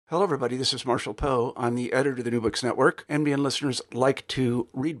Hello, everybody. This is Marshall Poe. I'm the editor of the New Books Network. NBN listeners like to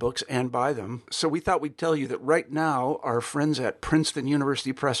read books and buy them. So we thought we'd tell you that right now, our friends at Princeton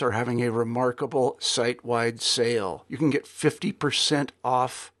University Press are having a remarkable site-wide sale. You can get 50%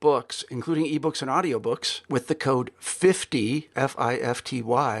 off books, including ebooks and audiobooks, with the code 50,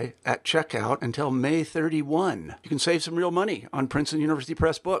 F-I-F-T-Y, at checkout until May 31. You can save some real money on Princeton University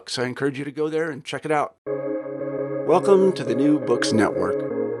Press books. I encourage you to go there and check it out. Welcome to the New Books Network.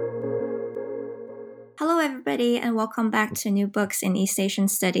 Hello, everybody, and welcome back to New Books in East Asian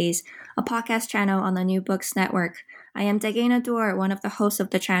Studies, a podcast channel on the New Books Network. I am Degena Dor, one of the hosts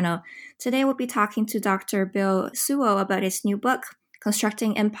of the channel. Today, we'll be talking to Dr. Bill Suo about his new book,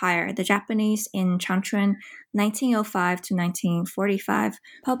 Constructing Empire, The Japanese in Changchun, 1905 to 1945,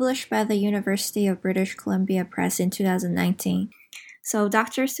 published by the University of British Columbia Press in 2019. So,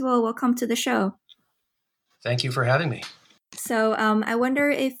 Dr. Suo, welcome to the show. Thank you for having me. So I wonder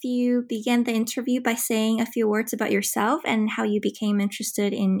if you began the interview by saying a few words about yourself and how you became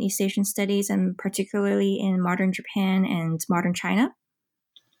interested in East Asian studies and particularly in modern Japan and modern China?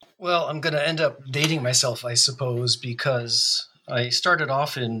 Well, I'm going to end up dating myself, I suppose, because I started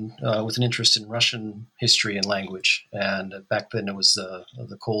off with an interest in Russian history and language. And back then it was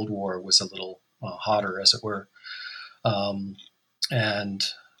the Cold War was a little hotter, as it were. And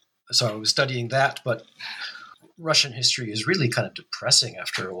so I was studying that, but Russian history is really kind of depressing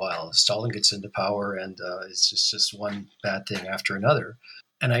after a while. Stalin gets into power, and it's just one bad thing after another.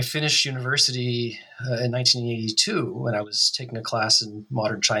 And I finished university in 1982 when I was taking a class in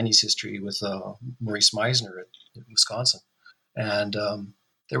modern Chinese history with Maurice Meisner at Wisconsin. And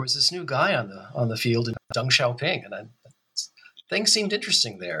there was this new guy on the field, Deng Xiaoping, and things seemed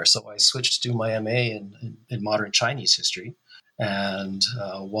interesting there. So I switched to do my MA in modern Chinese history. And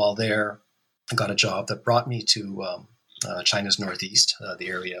while there, I got a job that brought me to China's northeast, the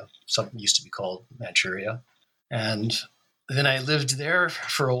area, something used to be called Manchuria. And then I lived there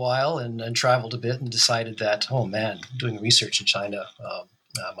for a while and traveled a bit and decided that, oh man, doing research in China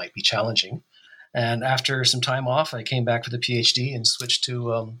might be challenging. And after some time off, I came back for the PhD and switched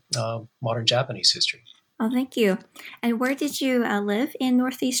to modern Japanese history. Oh, thank you. And where did you live in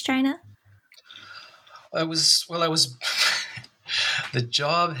northeast China? I was the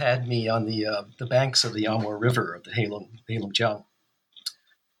job had me on the banks of the Amur River of the Heilongjiang,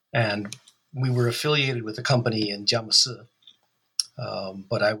 and we were affiliated with a company in Jiangsu,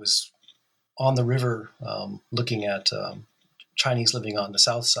 but I was on the river looking at Chinese living on the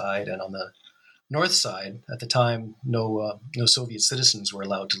south side, and on the north side, at the time, no Soviet citizens were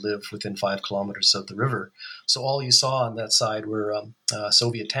allowed to live within 5 kilometers of the river, so all you saw on that side were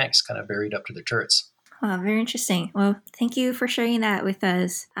Soviet tanks kind of buried up to their turrets. Oh, very interesting. Well, thank you for sharing that with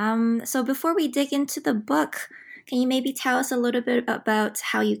us. So before we dig into the book, can you maybe tell us a little bit about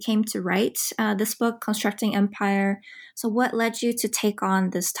how you came to write this book, Constructing Empire? So what led you to take on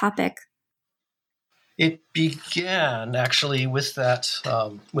this topic? It began actually with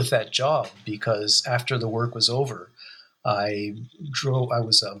that job, because after the work was over, I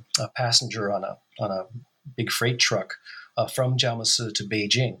was a passenger on a big freight truck from Jiangsu to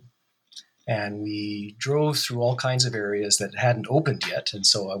Beijing. And we drove through all kinds of areas that hadn't opened yet, and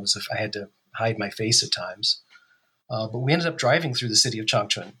so I had to hide my face at times. But we ended up driving through the city of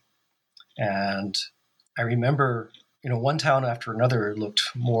Changchun, and I remember, one town after another looked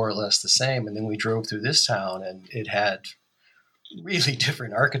more or less the same, and then we drove through this town, and it had really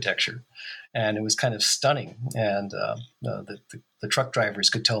different architecture, and it was kind of stunning. And the truck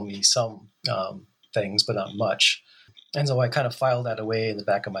drivers could tell me some things, but not much. And so I kind of filed that away in the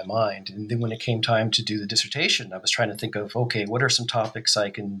back of my mind. And then when it came time to do the dissertation, I was trying to think of, okay, what are some topics I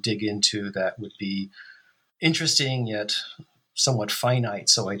can dig into that would be interesting yet somewhat finite,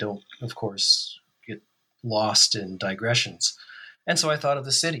 so I don't, of course, get lost in digressions. And so I thought of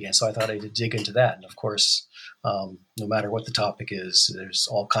the city, and so I thought I'd dig into that. And of course, no matter what the topic is, there's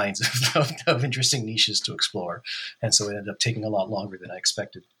all kinds of interesting niches to explore. And so it ended up taking a lot longer than I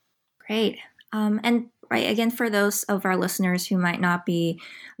expected. Great. And right, again, for those of our listeners who might not be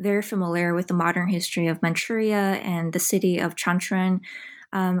very familiar with the modern history of Manchuria and the city of Changchun,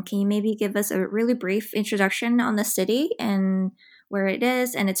 can you maybe give us a really brief introduction on the city and where it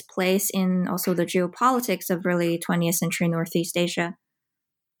is and its place in also the geopolitics of really 20th century Northeast Asia?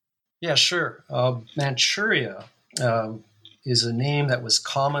 Yeah, sure. Manchuria is a name that was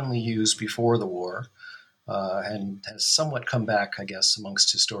commonly used before the war. And has somewhat come back, I guess,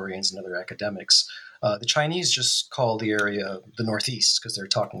 amongst historians and other academics. The Chinese just call the area the Northeast because they're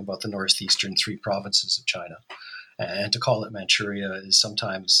talking about the northeastern 3 provinces of China. And to call it Manchuria is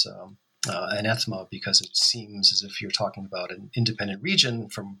sometimes anathema, because it seems as if you're talking about an independent region.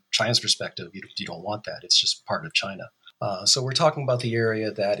 From China's perspective, you don't want that. It's just part of China. So we're talking about the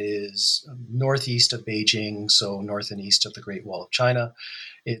area that is northeast of Beijing, so north and east of the Great Wall of China.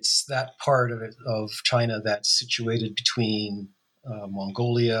 It's that part of China that's situated between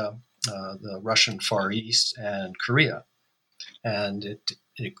Mongolia, the Russian Far East, and Korea. And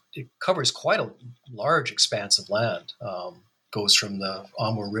it covers quite a large expanse of land. Goes from the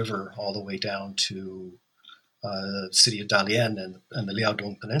Amur River all the way down to the city of Dalian and the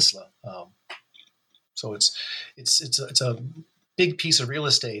Liaodong Peninsula. So it's a big piece of real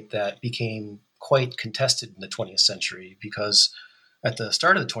estate that became quite contested in the 20th century, because at the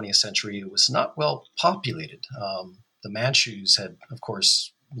start of the 20th century, it was not well populated. The Manchus had, of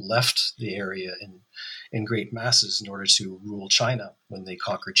course, left the area in great masses in order to rule China when they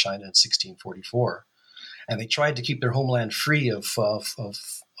conquered China in 1644. And they tried to keep their homeland free of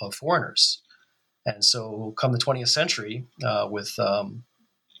foreigners. And so come the 20th century, with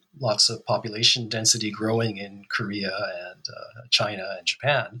lots of population density growing in Korea and China and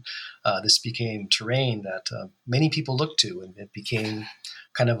Japan, this became terrain that many people looked to, and it became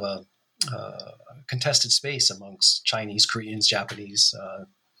kind of a contested space amongst Chinese, Koreans, Japanese,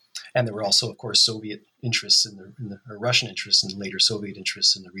 and there were also, of course, Soviet interests or Russian interests and later Soviet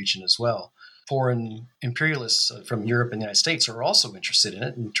interests in the region as well. Foreign imperialists from Europe and the United States are also interested in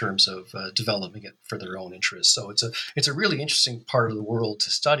it in terms of developing it for their own interests. So it's a really interesting part of the world to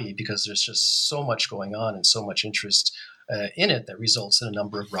study, because there's just so much going on and so much interest in it that results in a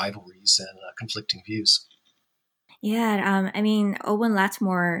number of rivalries and conflicting views. Yeah, I mean, Owen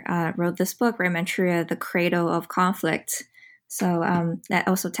Lattimore wrote this book, right, Manchuria, The Cradle of Conflict. So that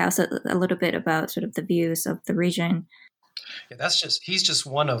also tells a little bit about sort of the views of the region. Yeah, he's just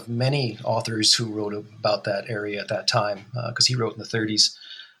one of many authors who wrote about that area at that time, because he wrote in the 30s.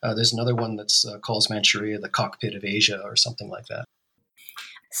 There's another one that's calls Manchuria the cockpit of Asia or something like that.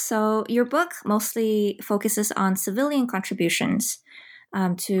 So your book mostly focuses on civilian contributions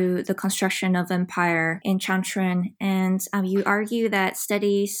to the construction of empire in Changchun, and you argue that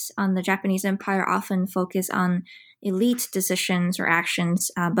studies on the Japanese empire often focus on elite decisions or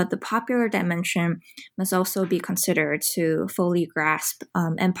actions, but the popular dimension must also be considered to fully grasp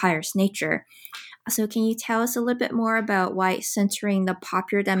empire's nature. So can you tell us a little bit more about why centering the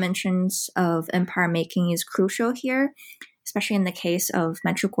popular dimensions of empire making is crucial here, especially in the case of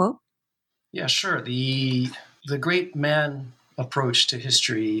Manchu Kuo? Yeah, sure. The great man approach to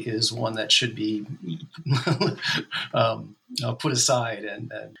history is one that should be put aside,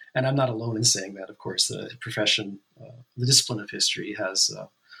 and I'm not alone in saying that. Of course, the profession, the discipline of history, has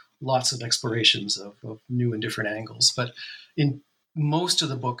lots of explorations of new and different angles. But in most of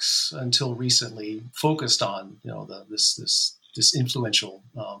the books until recently focused on this influential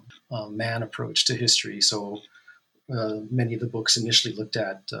man approach to history. So many of the books initially looked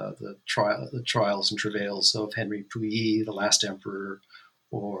at the trials and travails of Henry Puyi, the last emperor,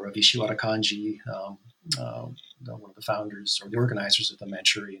 or of Ishiwara Kanji, one of the founders or the organizers of the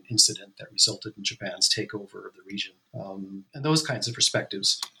Manchurian incident that resulted in Japan's takeover of the region, and those kinds of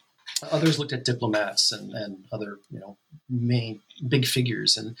perspectives. Others looked at diplomats and other main big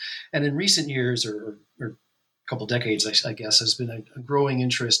figures, and in recent years or a couple decades, I guess, has been a growing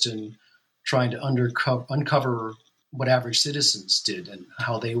interest in trying to uncover what average citizens did and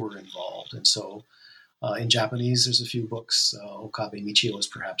how they were involved. And so in Japanese, there's a few books. Okabe Michio is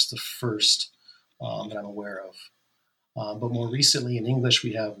perhaps the first that I'm aware of. But more recently in English,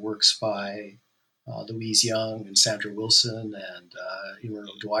 we have works by Louise Young and Sandra Wilson and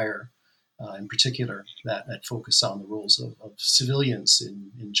Emerald Dwyer in particular that focus on the roles of civilians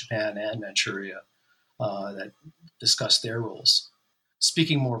in Japan and Manchuria, that discuss their roles.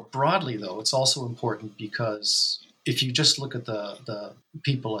 Speaking more broadly, though, it's also important because if you just look at the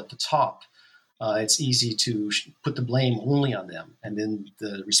people at the top, it's easy to put the blame only on them, and then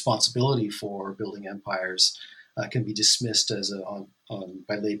the responsibility for building empires can be dismissed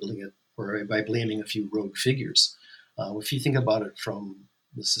by labeling it or by blaming a few rogue figures. If you think about it from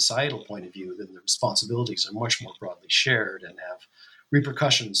the societal point of view, then the responsibilities are much more broadly shared and have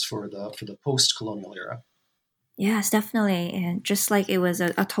repercussions for the post-colonial era. Yes, definitely. And just like it was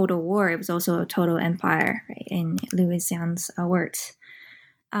a total war, it was also a total empire, right, in Louis Young's words.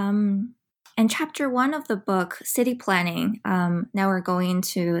 In chapter 1 of the book, City Planning, now we're going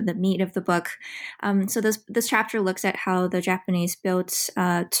into the meat of the book. So this chapter looks at how the Japanese built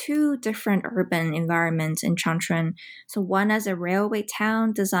 2 different urban environments in Changchun. So one as a railway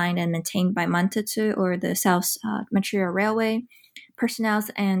town designed and maintained by Mantetsu, or the South Manchuria Railway, personnel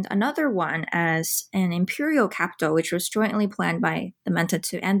and another one as an imperial capital, which was jointly planned by the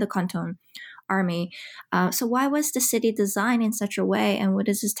Mentatsu and the Kanton army. So why was the city designed in such a way, and what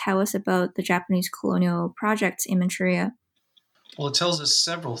does this tell us about the Japanese colonial projects in Manchuria? Well, it tells us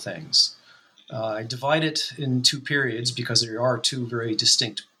several things. I divide it in two periods because there are two very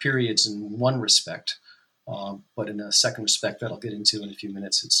distinct periods in one respect. But in a second respect that I'll get into in a few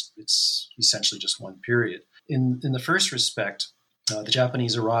minutes, it's essentially just one period. In the first respect, the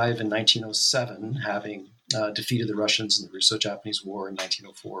Japanese arrive in 1907, having defeated the Russians in the Russo-Japanese War in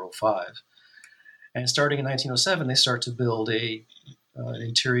 1904-05. And starting in 1907, they start to build an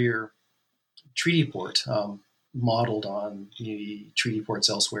interior treaty port modeled on the treaty ports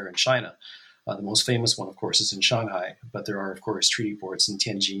elsewhere in China. The most famous one, of course, is in Shanghai, but there are, of course, treaty ports in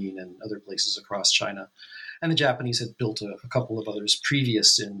Tianjin and other places across China. And the Japanese had built a couple of others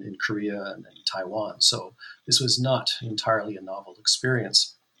previous in Korea and in Taiwan. So this was not entirely a novel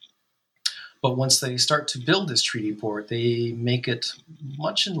experience. But once they start to build this treaty port, they make it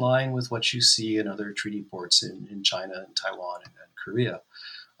much in line with what you see in other treaty ports in China and Taiwan and Korea,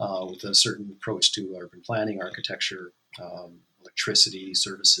 with a certain approach to urban planning, architecture, electricity,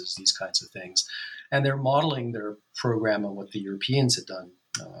 services, these kinds of things. And they're modeling their program on what the Europeans had done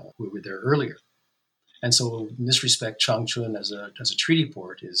who were there earlier. And so in this respect, Changchun as a treaty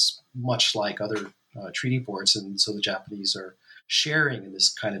port is much like other treaty ports. And so the Japanese are sharing in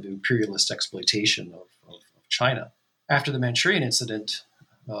this kind of imperialist exploitation of China. After the Manchurian incident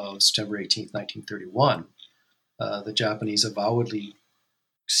of September 18th, 1931, the Japanese avowedly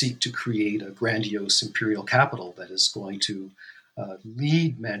seek to create a grandiose imperial capital that is going to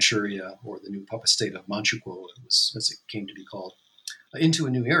lead Manchuria, or the new puppet state of Manchukuo, as it came to be called, into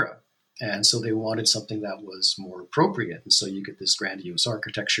a new era. And so they wanted something that was more appropriate. And so you get this grandiose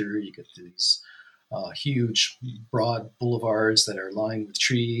architecture, you get these huge, broad boulevards that are lined with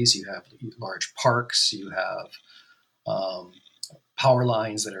trees, you have large parks, you have power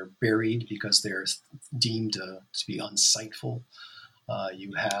lines that are buried because they're deemed to be unsightful.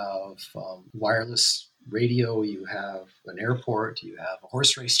 You have wireless radio, you have an airport, you have a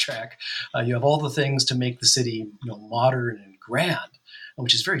horse race track, you have all the things to make the city modern and grand,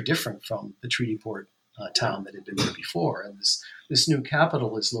 which is very different from the treaty port town that had been there before. And this new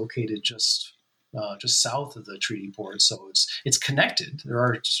capital is located just south of the treaty port, so it's connected. There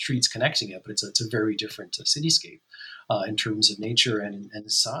are streets connecting it, but it's a very different cityscape in terms of nature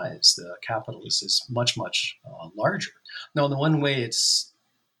and size. The capital is much larger. Now, the one way it's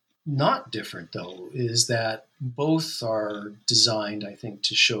not different, though, is that both are designed, I think,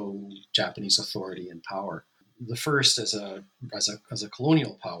 to show Japanese authority and power. The first as a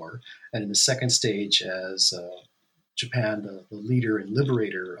colonial power, and in the second stage as Japan, the leader and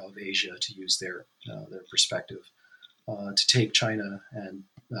liberator of Asia, to use their perspective, to take China and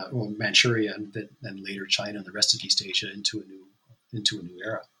Manchuria and later China and the rest of East Asia into a new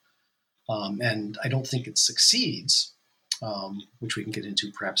era. And I don't think it succeeds, which we can get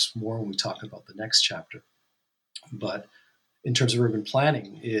into perhaps more when we talk about the next chapter. But in terms of urban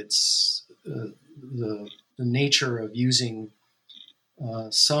planning, it's the nature of using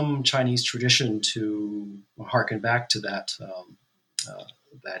some Chinese tradition to harken back to that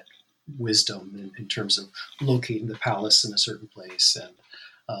wisdom in terms of locating the palace in a certain place and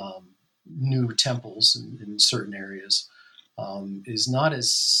new temples in certain areas. Is not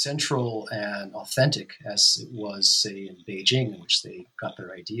as central and authentic as it was, say, in Beijing, in which they got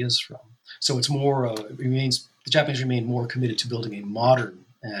their ideas from. So it's more the Japanese remain more committed to building a modern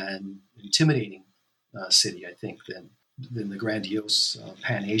and intimidating city, I think, than the grandiose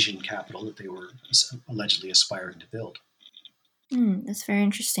Pan-Asian capital that they were allegedly aspiring to build. That's very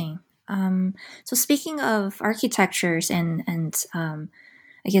interesting. So speaking of architectures and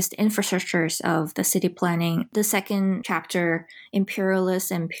I guess the infrastructures of the city planning, the second chapter, Imperialist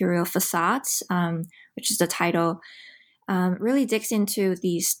and Imperial Facades, which is the title, really digs into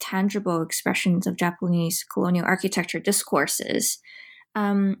these tangible expressions of Japanese colonial architecture discourses.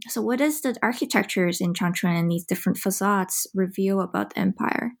 So what does the architectures in Changchun and these different facades reveal about the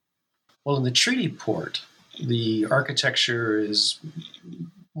empire? Well, in the treaty port, the architecture is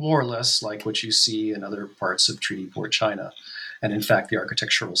more or less like what you see in other parts of treaty port China. And in fact, the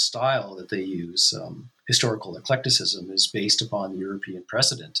architectural style that they use, historical eclecticism, is based upon the European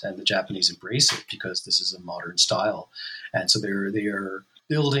precedent, and the Japanese embrace it because this is a modern style. And so they are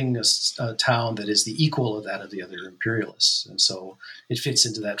building a town that is the equal of that of the other imperialists. And so it fits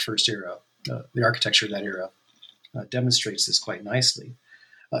into that first era. The architecture of that era demonstrates this quite nicely.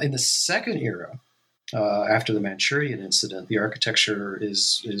 In the second era, after the Manchurian incident, the architecture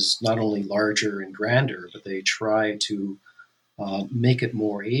is not only larger and grander, but they try to make it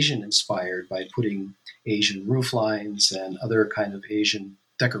more Asian inspired by putting Asian roof lines and other kind of Asian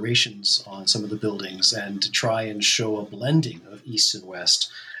decorations on some of the buildings, and to try and show a blending of East and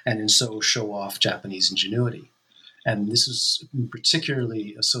West, and in so show off Japanese ingenuity. And this is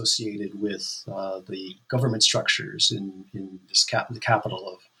particularly associated with the government structures in the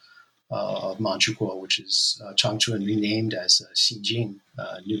capital of Manchukuo, which is Changchun, renamed as Xinjing,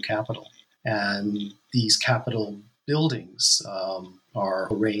 new capital. And these capital buildings are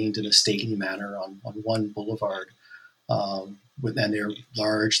arranged in a stately manner on one boulevard. And they're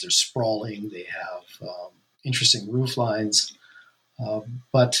large, they're sprawling, they have interesting roof lines,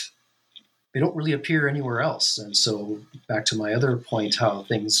 but they don't really appear anywhere else. And so, back to my other point, how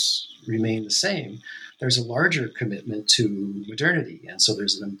things remain the same, there's a larger commitment to modernity. And so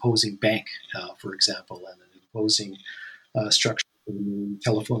there's an imposing bank, for example, and an imposing structure for the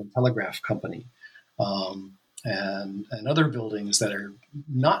telephone and telegraph company, and other buildings that are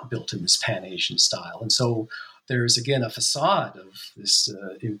not built in this Pan-Asian style. And so there's, again, a facade of this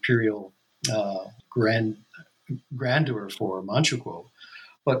imperial grandeur for Manchukuo.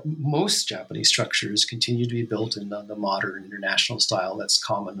 But most Japanese structures continue to be built in the modern international style that's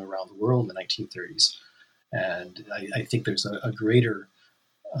common around the world in the 1930s. And I think there's a greater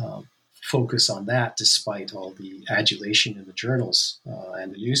focus on that, despite all the adulation in the journals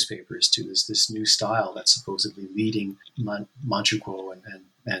and the newspapers to this new style that's supposedly leading Manchukuo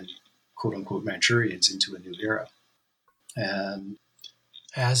and quote-unquote Manchurians into a new era. And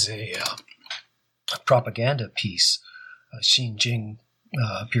as a propaganda piece, Xinjing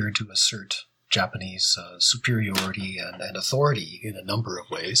appeared to assert Japanese superiority and authority in a number of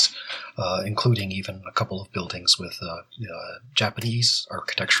ways, including even a couple of buildings with Japanese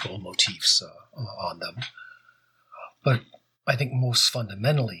architectural motifs on them. But I think most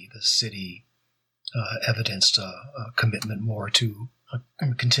fundamentally, the city evidenced a commitment more to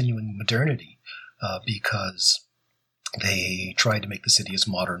continuing modernity, because they tried to make the city as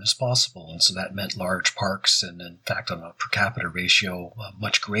modern as possible. And so that meant large parks, and in fact, on a per capita ratio,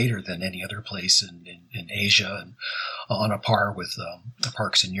 much greater than any other place in Asia, and on a par with the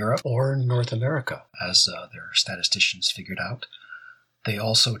parks in Europe or in North America, as their statisticians figured out. They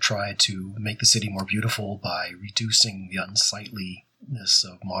also tried to make the city more beautiful by reducing the unsightliness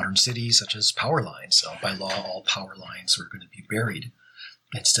of modern cities, such as power lines. By law, all power lines were going to be buried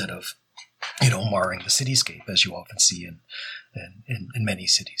instead of marring the cityscape, as you often see in many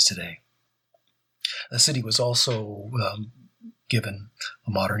cities today. The city was also given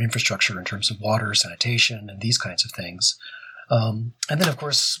a modern infrastructure in terms of water, sanitation, and these kinds of things. And then, of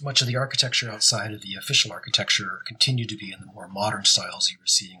course, much of the architecture outside of the official architecture continued to be in the more modern styles you were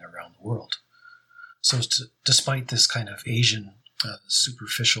seeing around the world. So despite this kind of Asian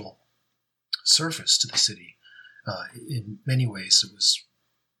superficial surface to the city, in many ways it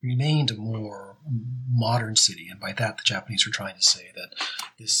remained a more modern city, and by that the Japanese were trying to say that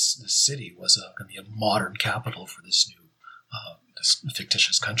this city was going to be a modern capital for this new this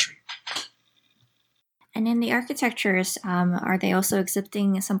fictitious country. And in the architectures, are they also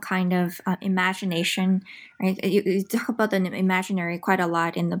exhibiting some kind of imagination? Right? You talk about the imaginary quite a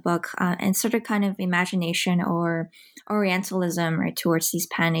lot in the book, and sort of kind of imagination or Orientalism, right, towards these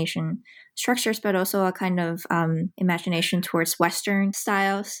Pan-Asian structures, but also a kind of imagination towards Western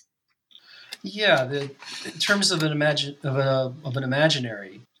styles. Yeah, in terms of an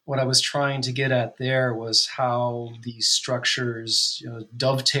imaginary, what I was trying to get at there was how these structures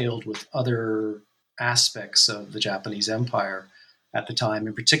dovetailed with other aspects of the Japanese Empire at the time,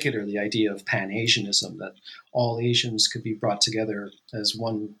 in particular the idea of Pan-Asianism, that all Asians could be brought together as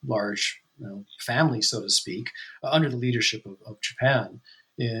one large family, so to speak, under the leadership of Japan,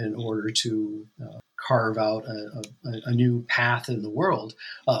 in order to carve out a new path in the world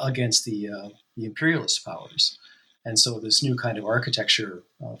against the imperialist powers. And so this new kind of architecture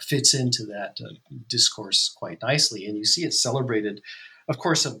fits into that discourse quite nicely. And you see it celebrated, of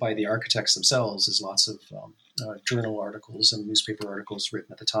course, by the architects themselves. There's lots of journal articles and newspaper articles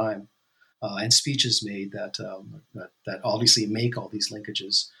written at the time, and speeches made that obviously make all these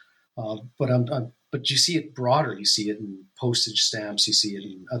linkages. But you see it broader. You see it in postage stamps. You see it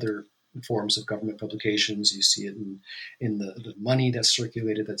in other forms of government publications. You see it in the money that's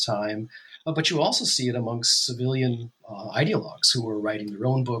circulated at the time. But you also see it amongst civilian ideologues who are writing their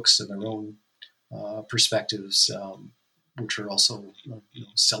own books and their own perspectives, which are also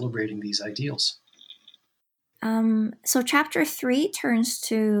celebrating these ideals. So chapter 3 turns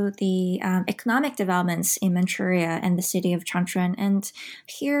to the economic developments in Manchuria and the city of Changchun. And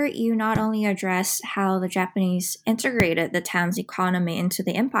here you not only address how the Japanese integrated the town's economy into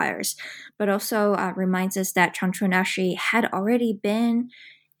the empires, but also reminds us that Changchun actually had already been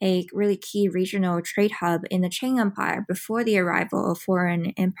a really key regional trade hub in the Qing Empire before the arrival of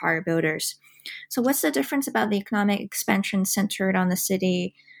foreign empire builders. So what's the difference about the economic expansion centered on the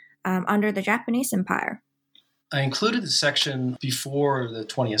city under the Japanese Empire? I included the section before the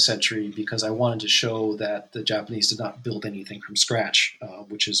 20th century because I wanted to show that the Japanese did not build anything from scratch,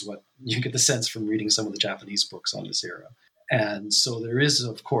 which is what you get the sense from reading some of the Japanese books on this era. And so there is,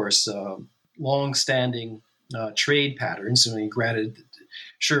 of course, long-standing trade patterns. I mean, granted,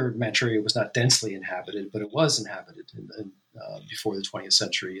 sure, Manchuria was not densely inhabited, but it was inhabited before the 20th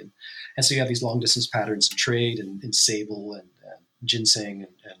century. And so you have these long-distance patterns in trade and in sable and ginseng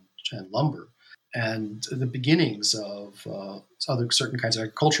and lumber. And the beginnings of other certain kinds of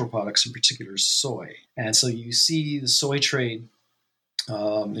agricultural products, in particular soy. And so you see the soy trade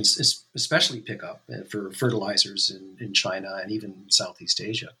especially pick up for fertilizers in China and even Southeast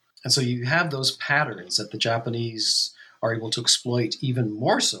Asia. And so you have those patterns that the Japanese are able to exploit even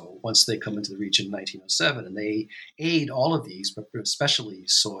more so once they come into the region in 1907. And they aid all of these, but especially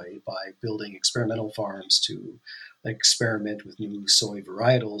soy, by building experimental farms to experiment with new soy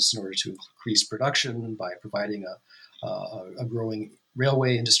varietals in order to increase production, by providing a growing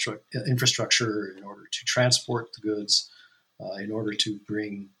railway infrastructure in order to transport the goods, in order to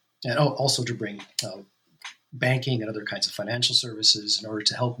bring, and also to bring banking and other kinds of financial services in order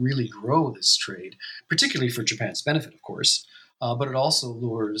to help really grow this trade, particularly for Japan's benefit, of course. But it also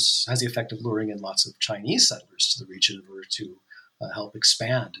has the effect of luring in lots of Chinese settlers to the region in order to help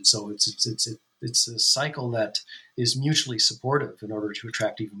expand. And so it's a cycle that is mutually supportive in order to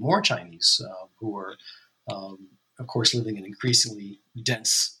attract even more Chinese who are, of course, living in increasingly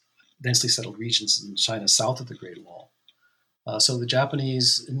densely settled regions in China south of the Great Wall. So the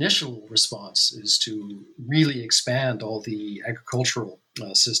Japanese initial response is to really expand all the agricultural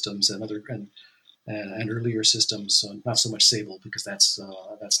systems and earlier systems. Not so much sable because that's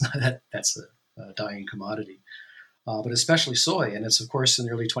a dying commodity, but especially soy. And it's of course in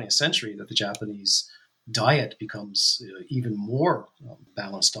the early 20th century that the Japanese diet becomes even more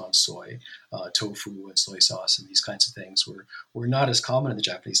balanced on soy. Tofu and soy sauce and these kinds of things were not as common in the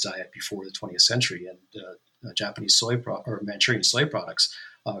Japanese diet before the 20th century, and Japanese or Manchurian soy products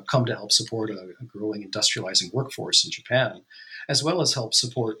come to help support a growing industrializing workforce in Japan, as well as help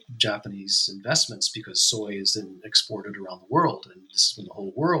support Japanese investments because soy is then exported around the world, and this is when the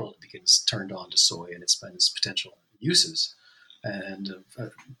whole world begins turned on to soy and its potential uses. And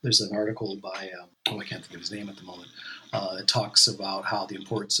there's an article by, I can't think of his name at the moment. It talks about how the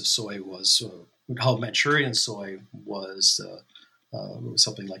importance of soy was, how Manchurian soy was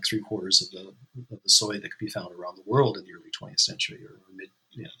something like 3/4 of the soy that could be found around the world in the early 20th century, or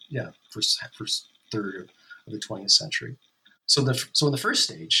first third of the 20th century. So in the first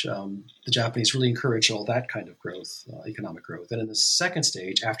stage, the Japanese really encouraged all that kind of growth, economic growth. And in the second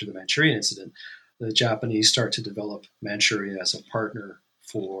stage, after the Manchurian incident, the Japanese start to develop Manchuria as a partner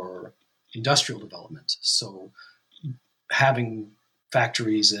for industrial development. So having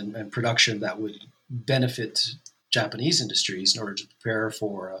factories and production that would benefit Japanese industries in order to prepare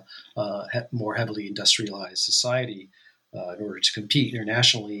for a more heavily industrialized society, in order to compete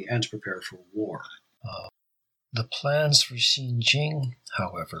internationally and to prepare for war. The plans for Xinjing,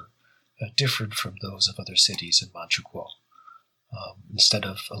 however, differed from those of other cities in Manchukuo. Instead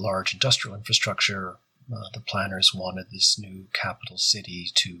of a large industrial infrastructure, the planners wanted this new capital city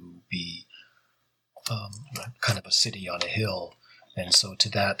to be kind of a city on a hill. And so to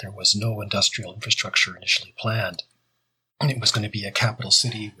that, there was no industrial infrastructure initially planned. And it was going to be a capital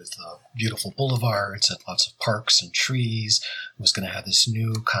city with beautiful boulevards and lots of parks and trees. It was going to have this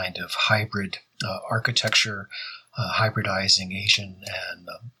new kind of hybrid architecture, hybridizing Asian and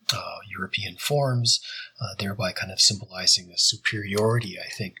European forms, thereby kind of symbolizing a superiority, I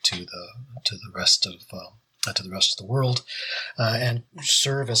think, to the rest of the world, and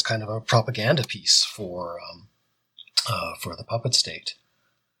serve as kind of a propaganda piece for the puppet state.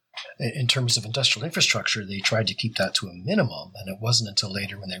 In terms of industrial infrastructure, they tried to keep that to a minimum, and it wasn't until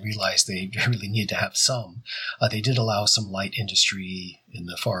later when they realized they really needed to have some. They did allow some light industry in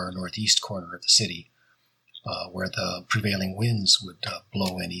the far northeast corner of the city, where the prevailing winds would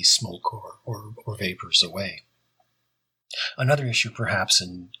blow any smoke or vapors away. Another issue, perhaps,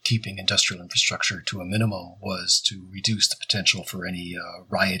 in keeping industrial infrastructure to a minimum was to reduce the potential for any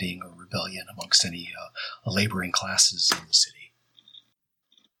rioting or rebellion amongst any laboring classes in the city.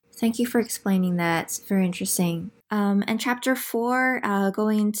 Thank you for explaining that. It's very interesting. And chapter 4,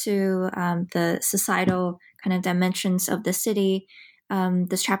 going into the societal kind of dimensions of the city.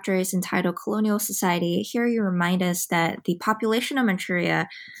 This chapter is entitled Colonial Society. Here you remind us that the population of Manchuria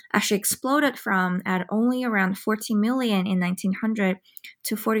actually exploded from at only around 14 million in 1900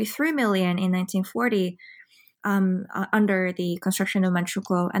 to 43 million in 1940 under the construction of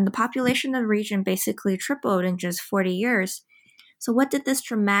Manchukuo. And the population of the region basically tripled in just 40 years. So what did this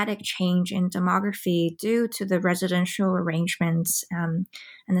dramatic change in demography do to the residential arrangements and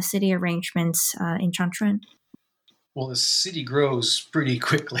the city arrangements in Changchun? Well, the city grows pretty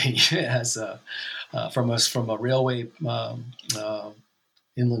quickly as from a railway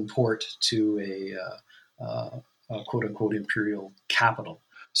inland port to a quote unquote imperial capital.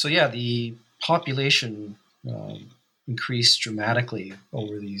 So yeah, the population increased dramatically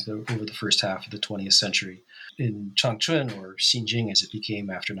over the first half of the 20th century. In Changchun, or Xinjing as it became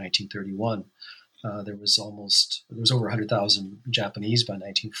after 1931, there was over 100,000 Japanese by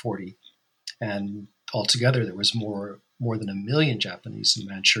 1940, and altogether there was more than 1 million Japanese in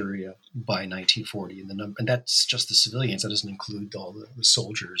Manchuria by 1940, and that's just the civilians. That doesn't include all the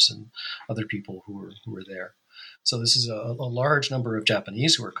soldiers and other people who were there. So this is a large number of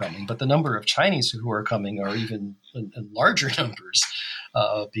Japanese who are coming, but the number of Chinese who are coming are even in larger numbers,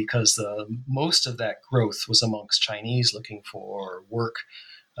 because most of that growth was amongst Chinese looking for work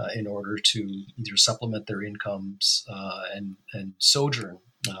in order to either supplement their incomes and sojourn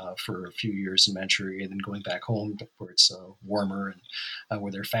for a few years in Manchuria, and then going back home where it's warmer and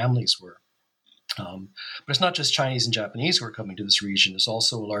where their families were. But it's not just Chinese and Japanese who are coming to this region. There's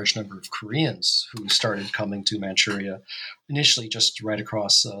also a large number of Koreans who started coming to Manchuria, initially just right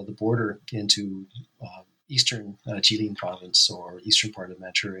across the border into eastern Jilin province or eastern part of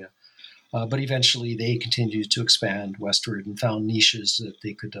Manchuria. But eventually they continued to expand westward and found niches that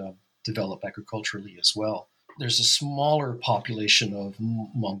they could develop agriculturally as well. There's a smaller population of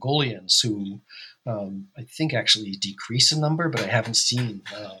Mongolians who I think actually decrease in number, but I haven't seen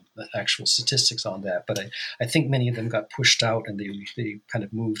actual statistics on that. But I think many of them got pushed out and they kind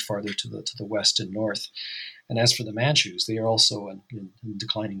of moved farther to the west and north. And as for the Manchus, they are also in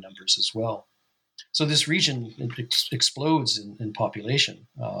declining numbers as well. So this region explodes in population,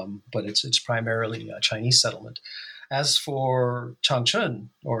 but it's primarily a Chinese settlement. As for Changchun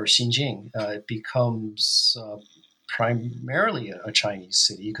or Xinjing, it becomes primarily a Chinese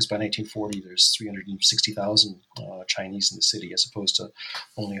city, because by 1940 there's 360,000 Chinese in the city as opposed to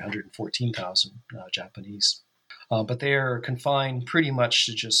only 114,000 Japanese. But they are confined pretty much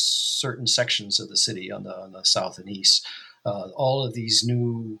to just certain sections of the city on the south and east. All of these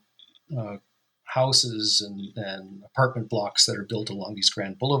new houses and apartment blocks that are built along these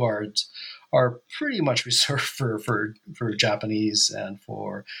grand boulevards are pretty much reserved for Japanese and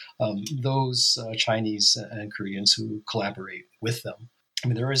for those Chinese and Koreans who collaborate with them. I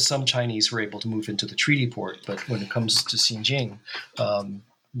mean, there is some Chinese who are able to move into the treaty port, but when it comes to Xinjing,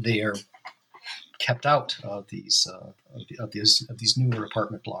 they are kept out of these newer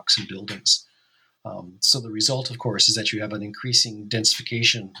apartment blocks and buildings. So the result, of course, is that you have an increasing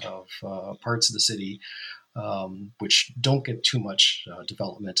densification of parts of the city, which don't get too much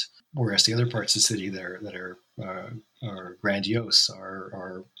development, whereas the other parts of the city that are grandiose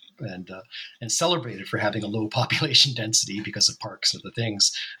and celebrated for having a low population density because of parks and other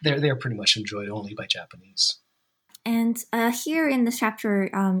things, they're pretty much enjoyed only by Japanese. And here in this chapter,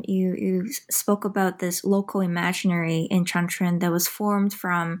 you spoke about this local imaginary in Changchun that was formed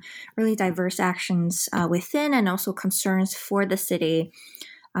from really diverse actions within and also concerns for the city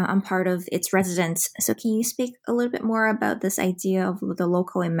on part of its residents. So can you speak a little bit more about this idea of the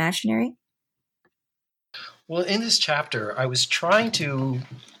local imaginary? Well, in this chapter, I was trying to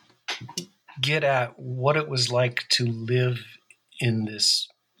get at what it was like to live in this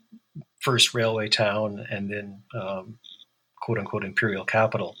first railway town and then quote unquote imperial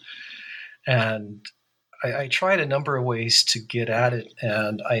capital. And I tried a number of ways to get at it,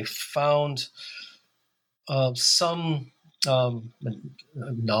 and I found some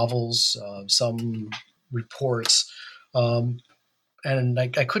novels, some reports, and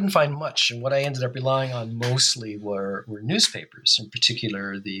I couldn't find much. And what I ended up relying on mostly were newspapers, in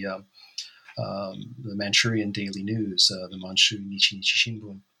particular the Manchurian Daily News, the Manchu Nichi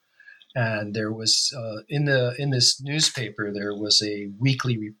Shimbun. And there was in this newspaper there was a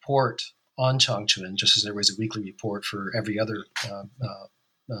weekly report on Changchun, just as there was a weekly report for every other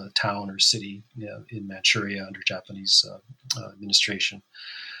town or city in Manchuria under Japanese administration.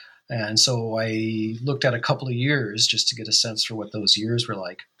 And so I looked at a couple of years just to get a sense for what those years were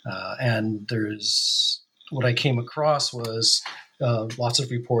like. And there's what I came across was lots of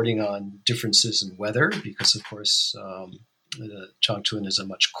reporting on differences in weather, because, of course, Changchun is a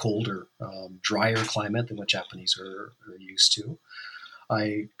much colder, drier climate than what Japanese are used to.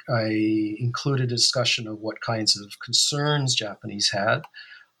 I included a discussion of what kinds of concerns Japanese had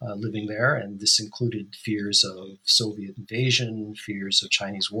living there, and this included fears of Soviet invasion, fears of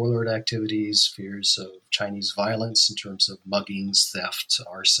Chinese warlord activities, fears of Chinese violence in terms of muggings, theft,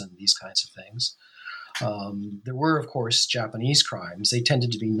 arson, these kinds of things. There were, of course, Japanese crimes. They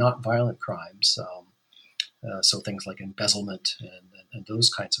tended to be not violent crimes, so things like embezzlement and those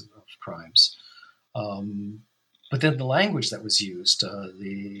kinds of crimes. But then the language that was used,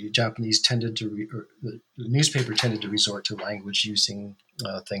 the Japanese tended to, the newspaper tended to resort to language using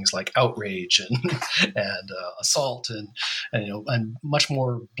things like outrage and assault and much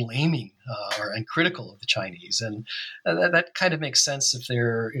more blaming and critical of the Chinese, and that kind of makes sense if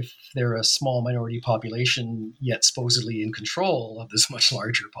they're a small minority population yet supposedly in control of this much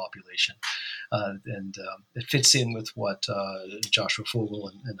larger population, and it fits in with what Joshua Fogel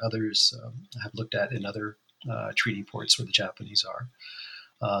and others have looked at in other treaty ports where the Japanese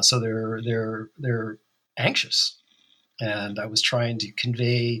are. So they're anxious. And I was trying to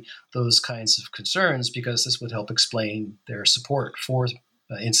convey those kinds of concerns because this would help explain their support for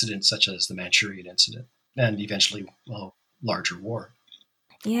incidents such as the Manchurian incident and eventually, larger war.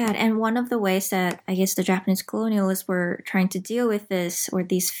 Yeah, and one of the ways that I guess the Japanese colonialists were trying to deal with this or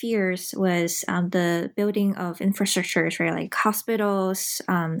these fears was the building of infrastructures, right? Like hospitals,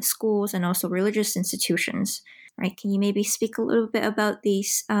 schools, and also religious institutions, right? Can you maybe speak a little bit about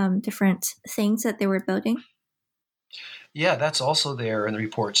these different things that they were building? Yeah, that's also there in the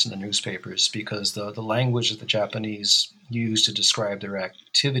reports in the newspapers, because the language that the Japanese use to describe their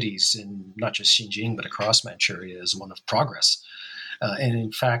activities in not just Xinjiang but across Manchuria is one of progress. And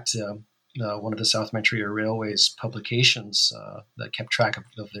in fact, one of the South Manchuria Railway's publications that kept track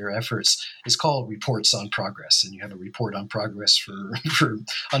of their efforts is called Reports on Progress. And you have a report on progress for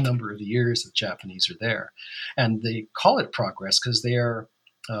a number of years that Japanese are there. And they call it progress because they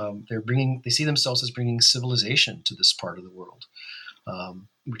see themselves as bringing civilization to this part of the world,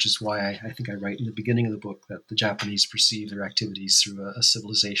 which is why I think I write in the beginning of the book that the Japanese perceive their activities through a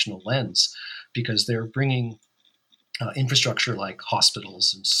civilizational lens, because they're bringing infrastructure like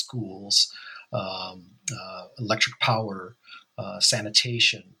hospitals and schools, electric power,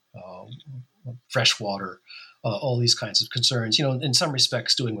 sanitation, fresh water, all these kinds of concerns. In some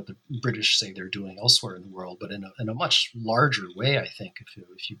respects, doing what the British say they're doing elsewhere in the world, but in a much larger way. I think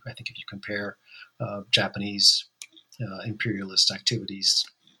if you compare Japanese imperialist activities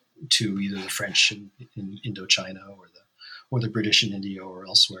to either the French in Indochina or the British in India or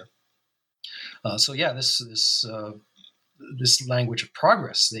elsewhere. So yeah, this language of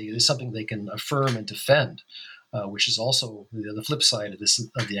progress is something they can affirm and defend, which is also the flip side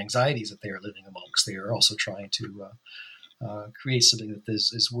of the anxieties that they are living amongst. They are also trying to create something that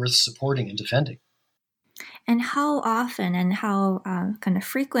is worth supporting and defending. And how often and how kind of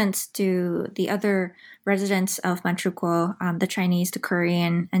frequent do the other residents of Manchukuo, the Chinese, the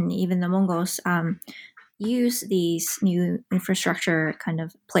Korean, and even the Mongols, use these new infrastructure kind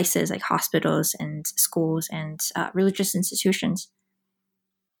of places like hospitals and schools and religious institutions?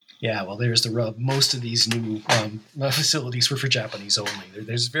 Yeah, well, there's the rub. Most of these new facilities were for Japanese only.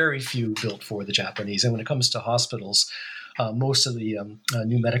 There's very few built for the Japanese. And when it comes to hospitals, most of the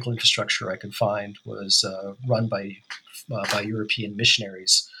new medical infrastructure I could find was run by European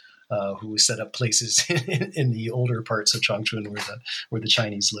missionaries who set up places in the older parts of Changchun where the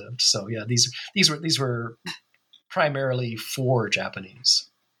Chinese lived. So yeah, these were primarily for Japanese.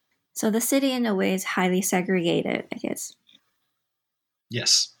 So the city, in a way, is highly segregated, I guess.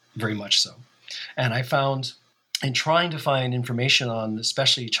 Yes, very much so. And I found, in trying to find information on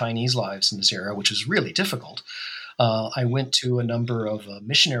especially Chinese lives in this era, which was really difficult, I went to a number of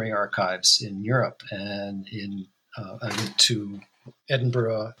missionary archives in Europe, and I went to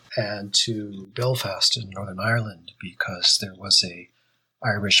Edinburgh and to Belfast in Northern Ireland, because there was a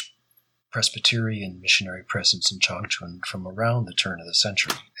Irish Presbyterian missionary presence in Changchun from around the turn of the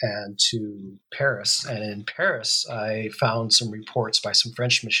century, and to Paris. And in Paris, I found some reports by some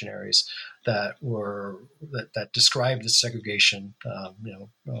French missionaries that described the segregation,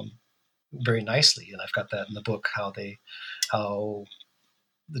 very nicely. And I've got that in the book, how the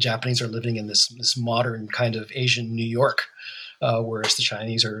Japanese are living in this modern kind of Asian New York, whereas the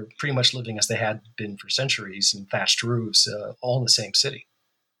Chinese are pretty much living as they had been for centuries in thatched roofs, all in the same city.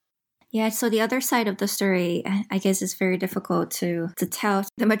 Yeah, so the other side of the story, I guess, is very difficult to tell.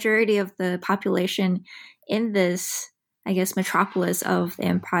 The majority of the population in this I guess, metropolis of the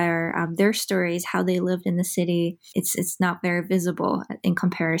empire, their stories, how they lived in the city, it's not very visible in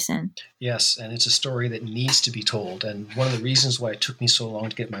comparison. Yes, and it's a story that needs to be told. And one of the reasons why it took me so long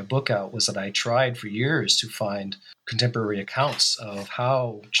to get my book out was that I tried for years to find contemporary accounts of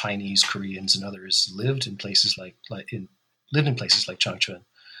how Chinese, Koreans, and others lived in places like Changchun.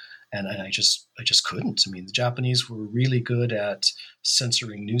 And I just couldn't. I mean, the Japanese were really good at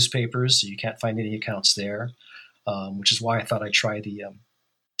censoring newspapers, so you can't find any accounts there. Which is why I thought I'd try the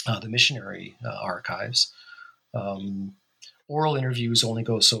missionary archives. Oral interviews only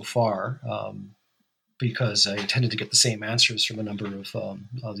go so far because I tended to get the same answers from a number of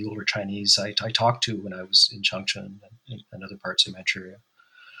the older Chinese I talked to when I was in Changchun and other parts of Manchuria.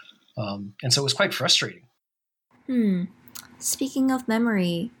 And so it was quite frustrating. Speaking of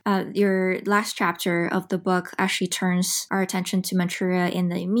memory, your last chapter of the book actually turns our attention to Manchuria in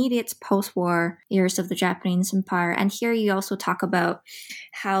the immediate post-war years of the Japanese Empire. And here you also talk about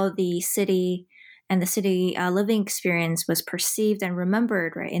how the city and the city living experience was perceived and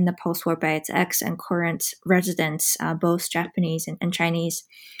remembered, right, in the post-war by its ex and current residents, both Japanese and Chinese.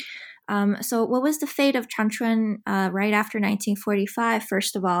 So what was the fate of Changchun right after 1945,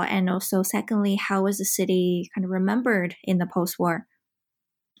 first of all? And also, secondly, how was the city kind of remembered in the post-war?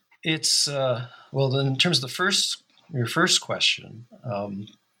 It's, well, in terms of your first question,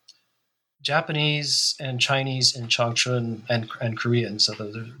 Japanese and Chinese in Changchun and Koreans, so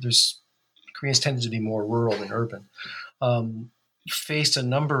Koreans tended to be more rural than urban, faced a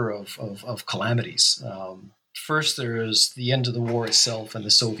number of calamities. First, there is the end of the war itself and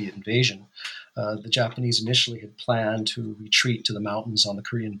the Soviet invasion. The Japanese initially had planned to retreat to the mountains on the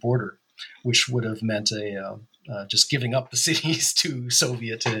Korean border, which would have meant just giving up the cities to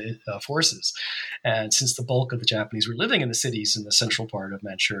Soviet forces. And since the bulk of the Japanese were living in the cities in the central part of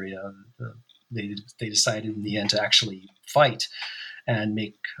Manchuria, they decided in the end to actually fight and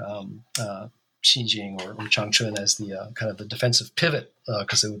make Xinjiang or Changchun as the kind of the defensive pivot,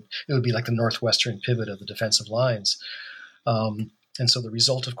 because it would be like the northwestern pivot of the defensive lines. And so the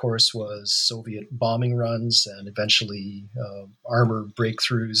result, of course, was Soviet bombing runs and eventually armor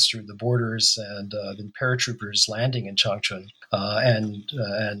breakthroughs through the borders, and then paratroopers landing in Changchun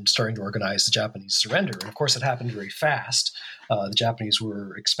and starting to organize the Japanese surrender. And of course, it happened very fast. The Japanese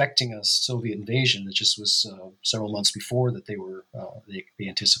were expecting a Soviet invasion. It just was several months before that they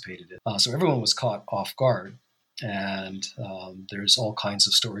anticipated it. So everyone was caught off guard. And there's all kinds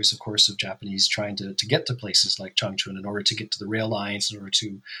of stories, of course, of Japanese trying to get to places like Changchun in order to get to the rail lines, in order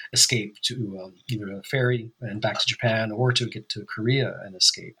to escape to either a ferry and back to Japan, or to get to Korea and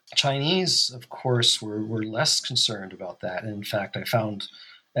escape. Chinese, of course, were less concerned about that. And in fact, I found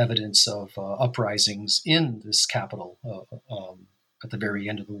evidence of uprisings in this capital at the very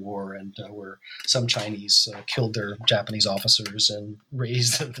end of the war, and where some Chinese killed their Japanese officers and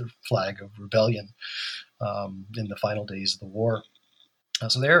raised the flag of rebellion in the final days of the war.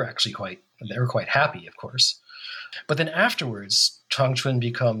 So they were quite happy, of course. But then afterwards, Changchun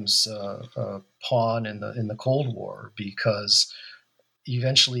becomes a pawn in the Cold War, because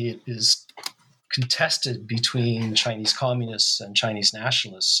eventually it is contested between Chinese communists and Chinese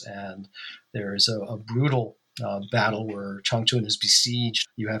nationalists, and there's a brutal battle where Changchun is besieged.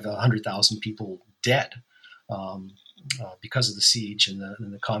 You have 100,000 people dead because of the siege, and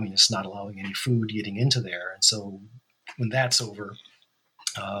the communists not allowing any food getting into there. And so when that's over,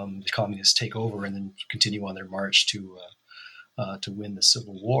 the communists take over and then continue on their march to win the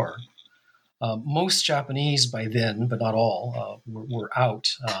Civil War. Most Japanese by then, but not all, were out,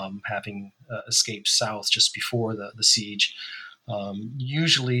 having escaped south just before the siege.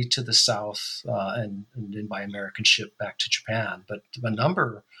 Usually to the south and then by American ship back to Japan. But a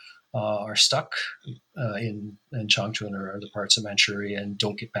number are stuck in Changchun or other parts of Manchuria and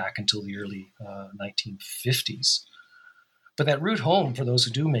don't get back until the early 1950s. But that route home for those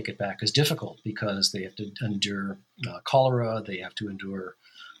who do make it back is difficult, because they have to endure cholera, they have to endure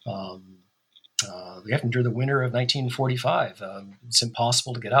the winter of 1945. It's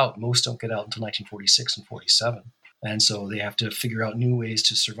impossible to get out. Most don't get out until 1946 and 47. And so they have to figure out new ways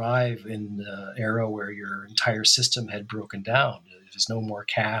to survive in the era where your entire system had broken down. There's no more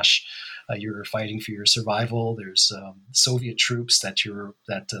cash. You're fighting for your survival. There's Soviet troops that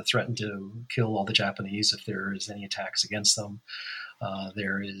threaten to kill all the Japanese if there is any attacks against them.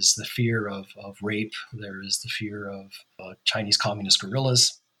 There is the fear of rape. There is the fear of Chinese communist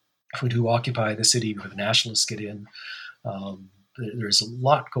guerrillas who do occupy the city where the nationalists get in. There's a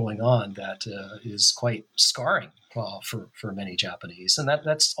lot going on that is quite scarring for many Japanese. And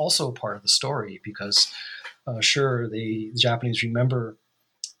that's also part of the story, because sure, the Japanese remember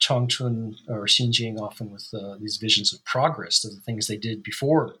Changchun or Xinjiang often with these visions of progress, of the things they did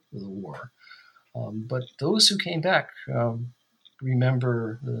before the war. But those who came back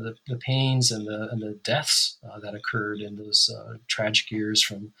remember the pains and the deaths that occurred in those tragic years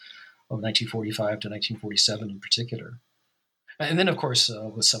from 1945 to 1947 in particular. And then, of course,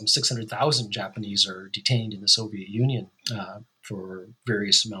 with some 600,000 Japanese are detained in the Soviet Union for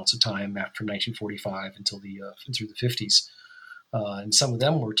various amounts of time after 1945 until through the 50s. And some of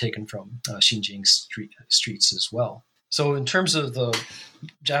them were taken from Xinjiang streets as well. So in terms of the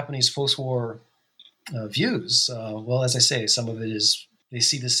Japanese post-war views, well, as I say, some of it is they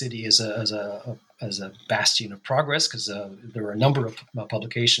see the city as a bastion of progress, because there were a number of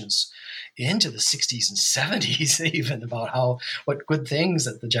publications into the 60s and 70s even about what good things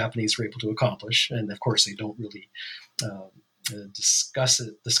that the Japanese were able to accomplish, and of course they don't really discuss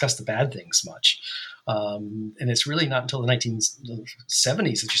the bad things much. And it's really not until the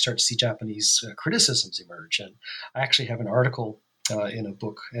 1970s that you start to see Japanese criticisms emerge. And I actually have an article in a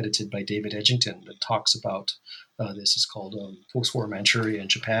book edited by David Edgington that talks about this. It's called Post-War Manchuria in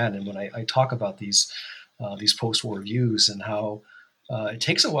Japan. And when I talk about these post-war views and how it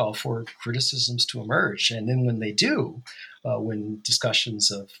takes a while for criticisms to emerge. And then when they do, when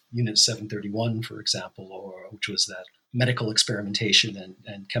discussions of Unit 731, for example, which was that medical experimentation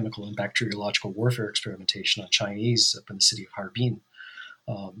and chemical and bacteriological warfare experimentation on Chinese up in the city of Harbin,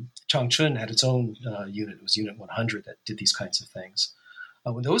 Changchun had its own unit. It was Unit 100 that did these kinds of things.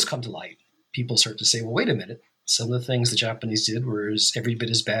 When those come to light, people start to say, well, wait a minute. Some of the things the Japanese did were every bit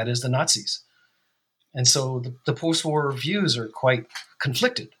as bad as the Nazis. And so the post-war views are quite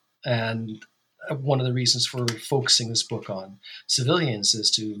conflicted. And one of the reasons for focusing this book on civilians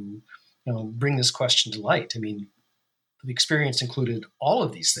is to bring this question to light. I mean, the experience included all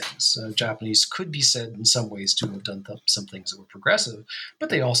of these things. Japanese could be said in some ways to have done some things that were progressive, but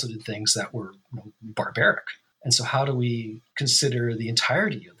they also did things that were barbaric. And so how do we consider the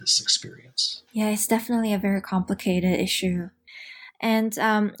entirety of this experience? Yeah, it's definitely a very complicated issue. And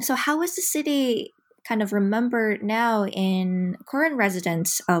so how is the city kind of remembered now in current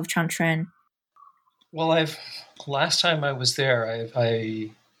residents of Changchun? Well, last time I was there, I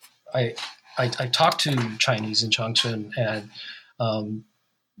talked to Chinese in Changchun, and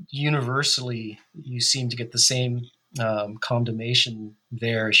universally, you seem to get the same condemnation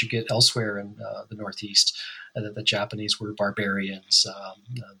there as you get elsewhere in the Northeast, that the Japanese were barbarians.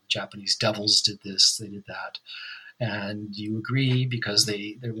 The Japanese devils did this, they did that. And you agree because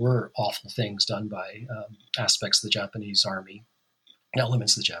there were awful things done by aspects of the Japanese army,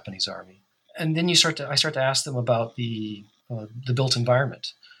 elements of the Japanese army. And then I start to ask them about the built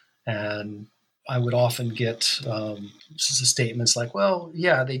environment. And I would often get statements like, well,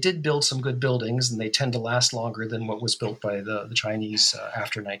 yeah, they did build some good buildings and they tend to last longer than what was built by the Chinese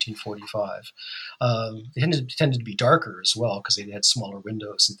after 1945. They tended to be darker as well because they had smaller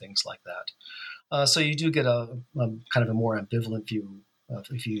windows and things like that. So you do get a kind of a more ambivalent view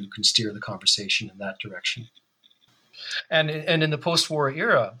if you can steer the conversation in that direction. And in the post-war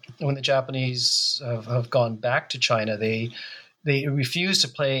era, when the Japanese have gone back to China, they refuse to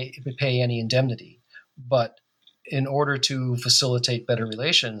pay any indemnity. But in order to facilitate better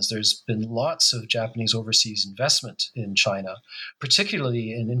relations, there's been lots of Japanese overseas investment in China,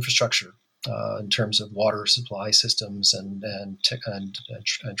 particularly in infrastructure, in terms of water supply systems and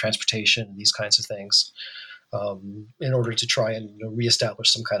transportation and these kinds of things, in order to try and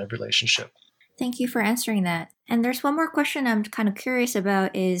reestablish some kind of relationship. Thank you for answering that. And there's one more question I'm kind of curious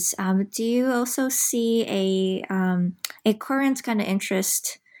about is, do you also see a current kind of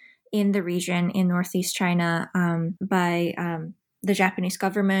interest in the region in Northeast China by the Japanese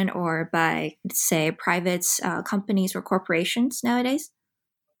government or by, say, private companies or corporations nowadays?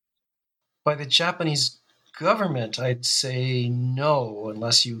 By the Japanese government, I'd say no,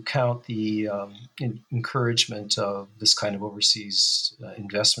 unless you count the encouragement of this kind of overseas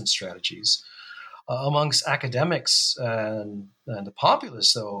investment strategies. Amongst academics and the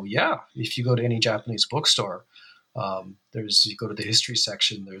populace, though, yeah, if you go to any Japanese bookstore, you go to the history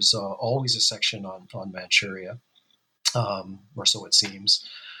section, there's always a section on Manchuria, or so it seems.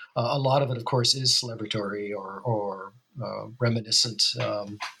 A lot of it, of course, is celebratory or reminiscent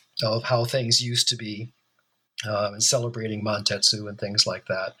of how things used to be, and celebrating Mantetsu and things like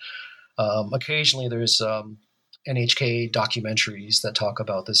that. Occasionally, there's NHK documentaries that talk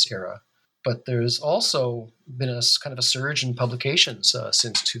about this era. But there's also been a kind of a surge in publications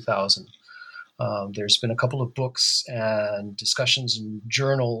since 2000. There's been a couple of books and discussions in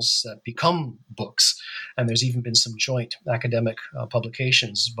journals that become books. And there's even been some joint academic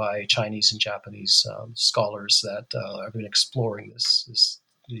publications by Chinese and Japanese scholars that have been exploring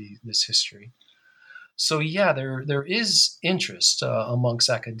this history. So yeah, there is interest amongst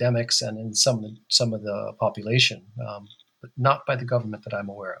academics and in some of the population, but not by the government that I'm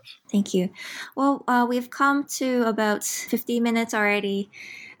aware of. Thank you. Well, we've come to about 50 minutes already.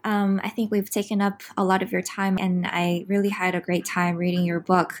 I think we've taken up a lot of your time, and I really had a great time reading your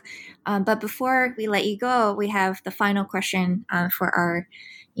book. But before we let you go, we have the final question for our,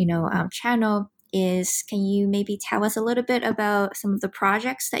 channel. Is can you maybe tell us a little bit about some of the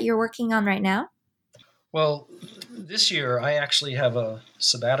projects that you're working on right now? Well, this year I actually have a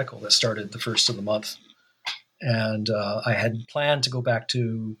sabbatical that started the first of the month. And I had planned to go back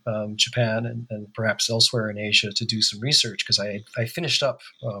to Japan and perhaps elsewhere in Asia to do some research because I finished up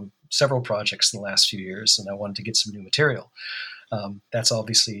several projects in the last few years and I wanted to get some new material. That's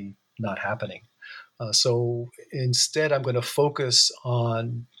obviously not happening. So instead, I'm going to focus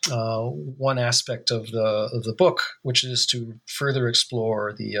on one aspect of the book, which is to further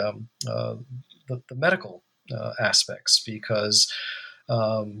explore the medical aspects, because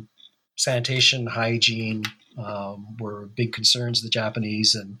sanitation, hygiene were big concerns of the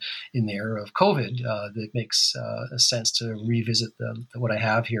Japanese, and in the era of COVID, it makes sense to revisit what I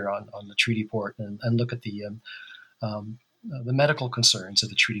have here on the treaty port and look at the medical concerns of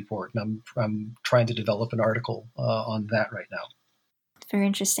the treaty port. And I'm trying to develop an article on that right now. Very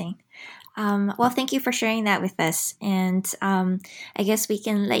interesting. Well, thank you for sharing that with us. And I guess we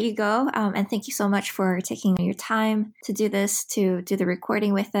can let you go. And thank you so much for taking your time to do this, to do the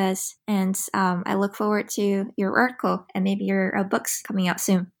recording with us. And I look forward to your article and maybe your books coming out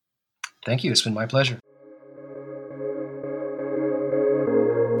soon. Thank you. It's been my pleasure.